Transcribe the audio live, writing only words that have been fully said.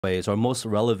ways or most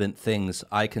relevant things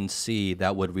I can see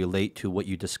that would relate to what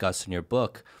you discuss in your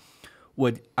book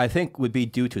would be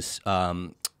due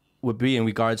to would be in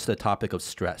regards to the topic of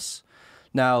stress.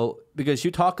 Now, because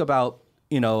you talk about,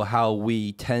 how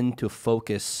we tend to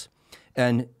focus,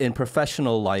 and in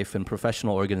professional life and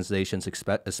professional organizations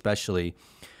especially,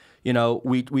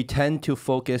 we tend to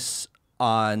focus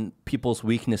on people's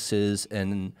weaknesses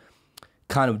and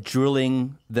kind of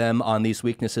drilling them on these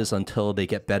weaknesses until they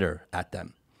get better at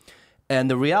them. And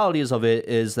the realities of it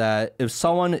is that if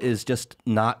someone is just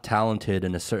not talented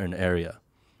in a certain area,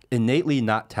 innately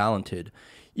not talented,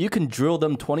 you can drill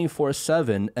them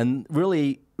 24/7, and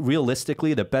really,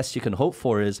 realistically, the best you can hope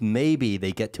for is maybe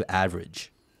they get to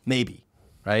average. Maybe,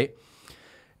 right?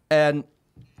 And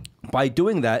by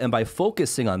doing that, and by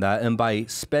focusing on that, and by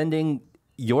spending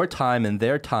your time and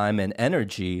their time and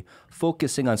energy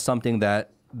focusing on something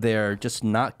that they're just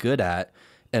not good at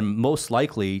and most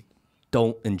likely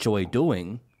don't enjoy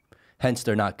doing, hence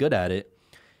they're not good at it,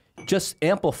 just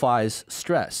amplifies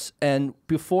stress. And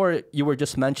before, you were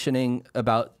just mentioning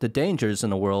about the dangers in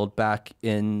the world back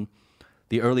in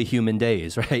the early human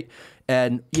days, right?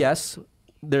 And yes,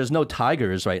 there's no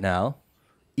tigers right now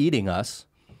eating us,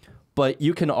 but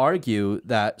you can argue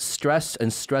that stress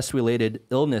and stress-related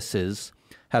illnesses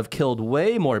have killed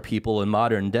way more people in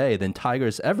modern day than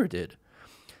tigers ever did.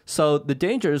 So the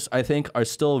dangers, I think, are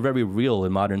still very real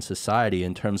in modern society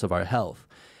in terms of our health.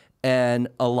 And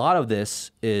a lot of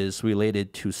this is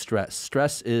related to stress.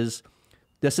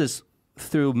 This is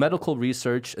through medical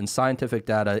research and scientific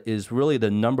data, is really the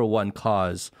 #1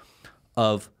 cause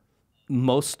of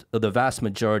most of the vast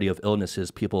majority of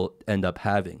illnesses people end up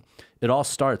having. It all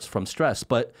starts from stress,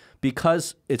 but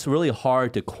because it's really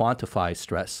hard to quantify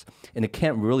stress and it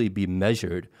can't really be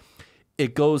measured,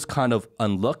 it goes kind of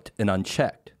unlooked and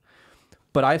unchecked.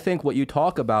 But I think what you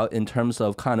talk about in terms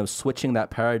of kind of switching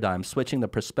that paradigm, switching the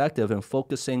perspective and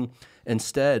focusing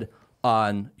instead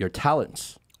on your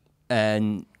talents.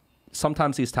 And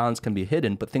sometimes these talents can be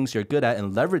hidden, but things you're good at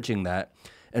and leveraging that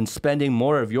and spending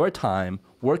more of your time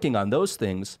working on those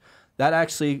things, that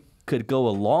actually could go a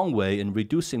long way in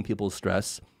reducing people's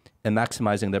stress and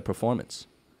maximizing their performance.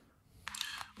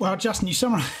 Well, Justin,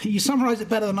 you summarize it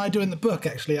better than I do in the book.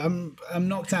 Actually, I'm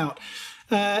knocked out.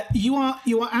 You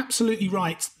are absolutely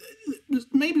right.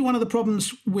 Maybe one of the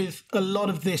problems with a lot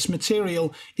of this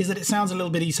material is that it sounds a little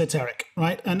bit esoteric,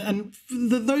 right? And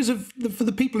for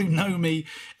the people who know me,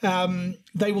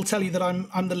 they will tell you that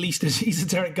I'm the least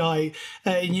esoteric guy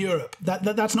in Europe.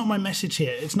 That's not my message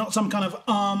here. It's not some kind of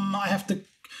I have to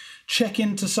check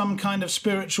into some kind of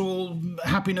spiritual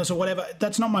happiness or whatever.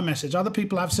 That's not my message. Other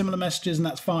people have similar messages, and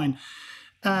that's fine.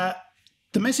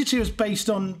 The message here is based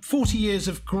on 40 years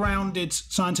of grounded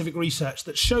scientific research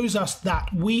that shows us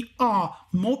that we are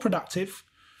more productive,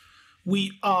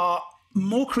 we are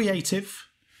more creative,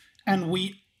 and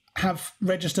we have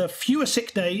register fewer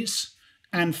sick days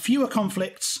and fewer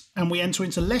conflicts, and we enter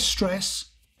into less stress.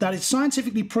 That is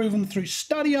scientifically proven through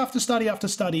study after study after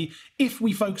study if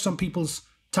we focus on people's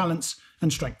talents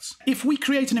and strengths. If we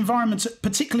create an environment,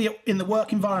 particularly in the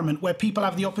work environment, where people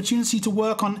have the opportunity to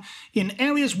work in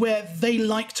areas where they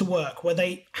like to work, where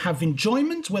they have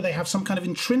enjoyment, where they have some kind of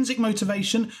intrinsic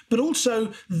motivation, but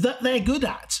also that they're good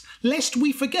at, lest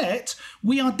we forget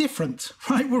we are different,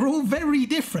 right? We're all very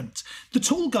different. The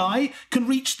tall guy can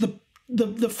reach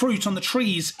the fruit on the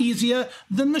trees easier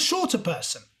than the shorter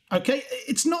person. Okay,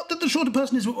 it's not that the shorter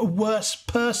person is a worse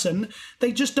person.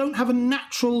 They just don't have a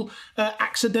natural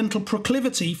accidental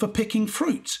proclivity for picking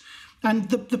fruit. And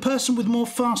the person with more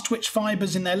fast twitch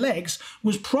fibers in their legs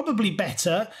was probably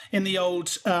better in the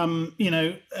old, when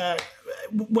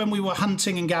we were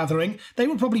hunting and gathering. They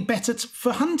were probably better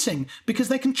for hunting because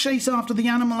they can chase after the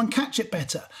animal and catch it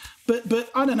better.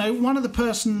 But I don't know, one of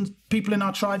the people in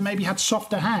our tribe maybe had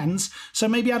softer hands, so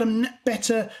maybe had a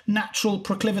better natural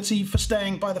proclivity for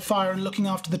staying by the fire and looking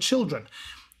after the children.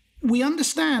 We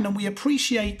understand and we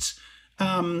appreciate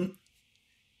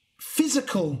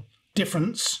physical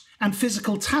difference and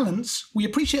physical talents. We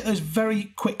appreciate those very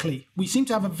quickly. We seem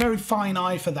to have a very fine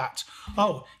eye for that.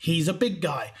 Oh, he's a big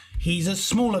guy. He's a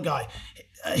smaller guy.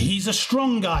 He's a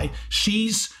strong guy.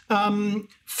 She's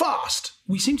fast.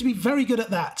 We seem to be very good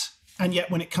at that. And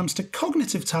yet when it comes to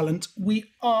cognitive talent,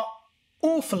 we are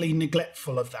awfully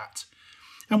neglectful of that.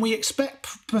 And we expect,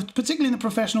 particularly in the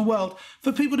professional world,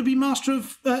 for people to be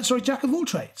jack of all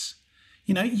trades.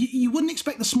 You know, you wouldn't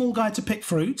expect the small guy to pick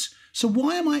fruit. So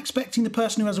why am I expecting the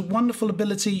person who has a wonderful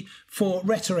ability for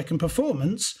rhetoric and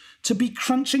performance to be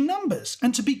crunching numbers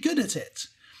and to be good at it?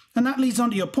 And that leads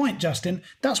on to your point, Justin.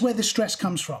 That's where the stress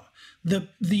comes from.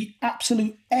 the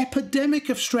absolute epidemic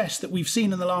of stress that we've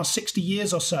seen in the last 60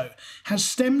 years or so has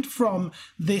stemmed from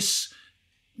this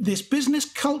business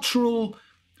cultural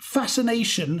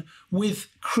fascination with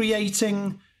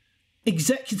creating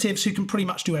executives who can pretty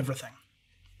much do everything.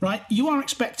 Right? You are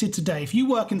expected today, if you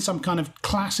work in some kind of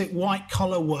classic white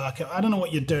collar work, I don't know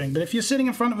what you're doing, but if you're sitting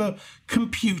in front of a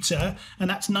computer and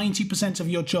that's 90% of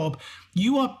your job,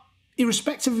 you are,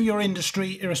 irrespective of your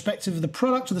industry, irrespective of the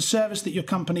product or the service that your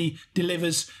company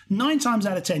delivers, 9 times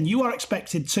out of 10, you are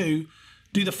expected to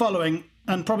do the following,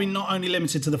 and probably not only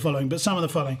limited to the following, but some of the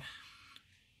following.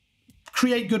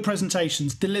 Create good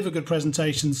presentations, deliver good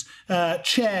presentations,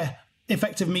 chair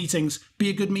effective meetings, be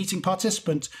a good meeting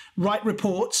participant, write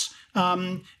reports,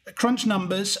 crunch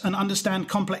numbers and understand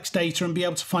complex data and be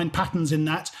able to find patterns in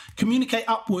that, communicate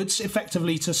upwards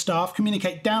effectively to staff,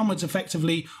 communicate downwards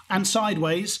effectively and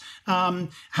sideways,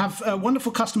 have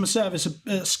wonderful customer service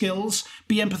skills,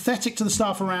 be empathetic to the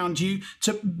staff around you,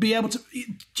 to be able to, do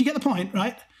you get the point,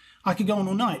 right? I could go on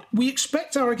all night. We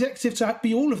expect our executives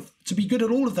to be good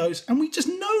at all of those, and we just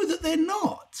know that they're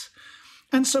not.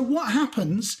 And so what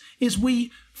happens is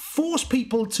we force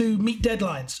people to meet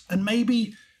deadlines, and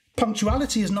maybe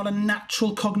punctuality is not a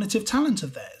natural cognitive talent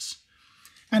of theirs.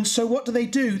 And so what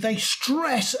do? They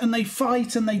stress and they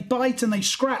fight and they bite and they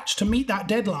scratch to meet that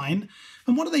deadline.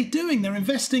 And what are they doing? They're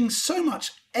investing so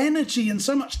much energy and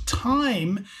so much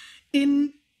time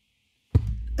in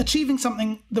achieving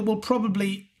something that will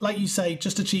probably, like you say,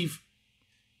 just achieve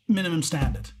minimum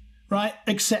standard, right?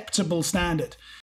 Acceptable standard.